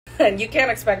And you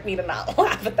can't expect me to not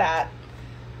laugh at that.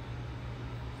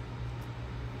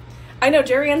 I know,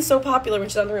 Gerrianne's so popular when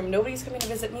she's in the room. Nobody's coming to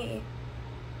visit me.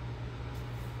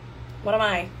 What am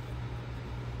I?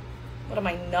 What am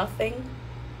I, nothing?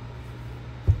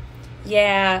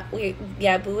 Yeah,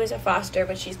 Boo is a foster,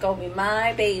 but she's gonna be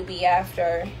my baby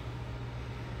after.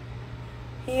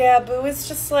 Yeah, Boo is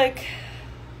just like,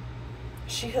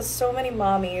 she has so many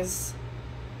mommies.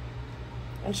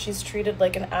 And she's treated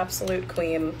like an absolute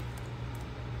queen.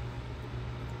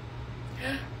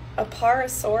 A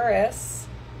Parasaurus.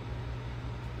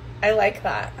 I like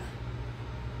that.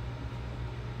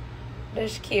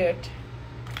 That's cute.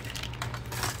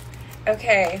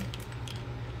 Okay.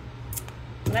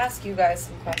 I'm gonna ask you guys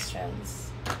some questions.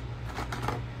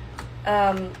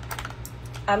 I'm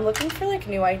looking for like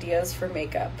new ideas for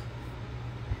makeup.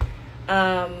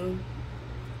 All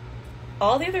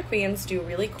the other queens do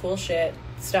really cool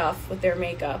stuff with their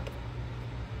makeup,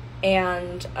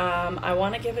 and I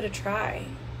want to give it a try.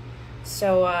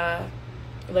 So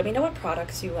let me know what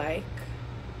products you like.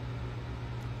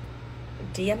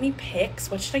 DM me pics.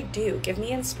 What should I do? Give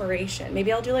me inspiration.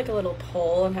 Maybe I'll do like a little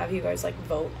poll and have you guys like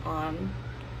vote on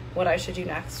what I should do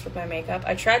next with my makeup.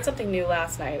 I tried something new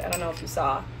last night. I don't know if you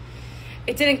saw.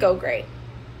 It didn't go great.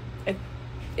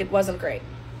 It wasn't great.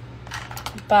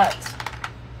 But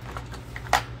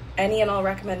any and all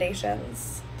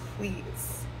recommendations,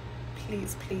 please,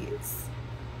 please, please.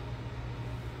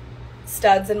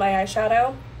 Studs in my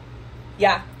eyeshadow.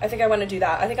 Yeah, I think I want to do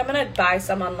that. I think I'm going to buy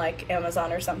some on like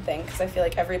Amazon or something, because I feel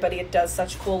like everybody does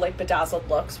such cool like bedazzled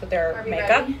looks with their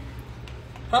makeup. Ready?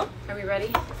 Huh? Are we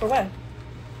ready? For what?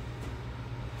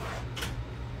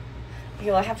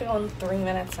 Okay, well, I have to go in 3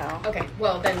 minutes now. Okay,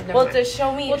 well then never Well, mind. just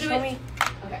show me.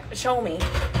 Okay. Show me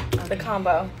the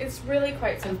combo. It's really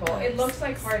quite simple. It looks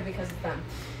like hard because it's done.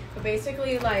 But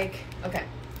basically, like, okay.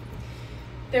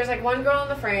 There's like one girl in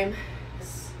the frame.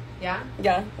 Yeah?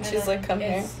 Yeah, and she's like, come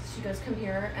here. She goes, come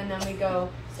here. And then we go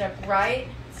step right,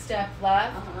 step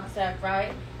left, step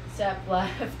right, step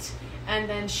left. And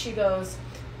then she goes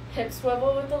hip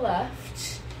swivel with the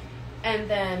left. And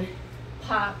then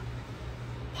pop,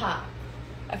 pop.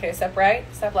 Okay, step right,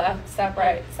 step left, step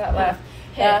right, step left.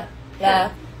 Hip,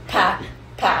 left, pop,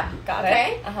 pop. Got it?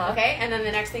 Okay? Uh-huh. Okay, and then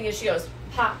the next thing is she goes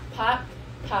pop, pop,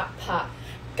 pop, pop.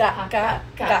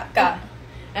 Got.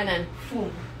 And then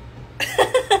boom.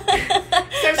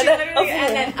 So she literally,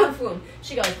 and then boom.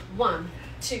 She goes 1,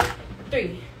 2,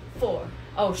 3, 4.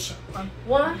 Oh shit.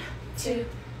 1, 2,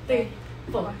 3,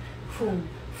 4. Boom,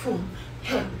 boom,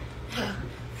 boom,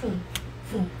 boom,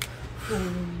 boom,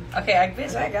 boom. Okay, I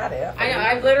got it. I know.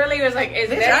 I literally was like,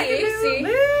 "It's Bitch, very I can do easy.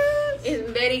 this.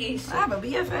 It's very easy." I'm a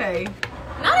BFA.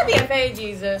 Not a BFA,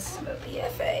 Jesus. I'm a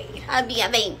BFA. A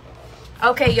BFA.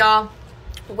 Okay, y'all.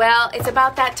 Well, it's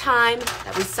about that time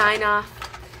that we sign off.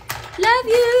 Love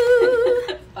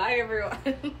you. Bye, everyone.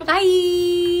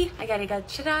 Bye. I gotta go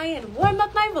try and warm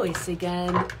up my voice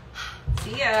again.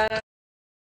 See ya.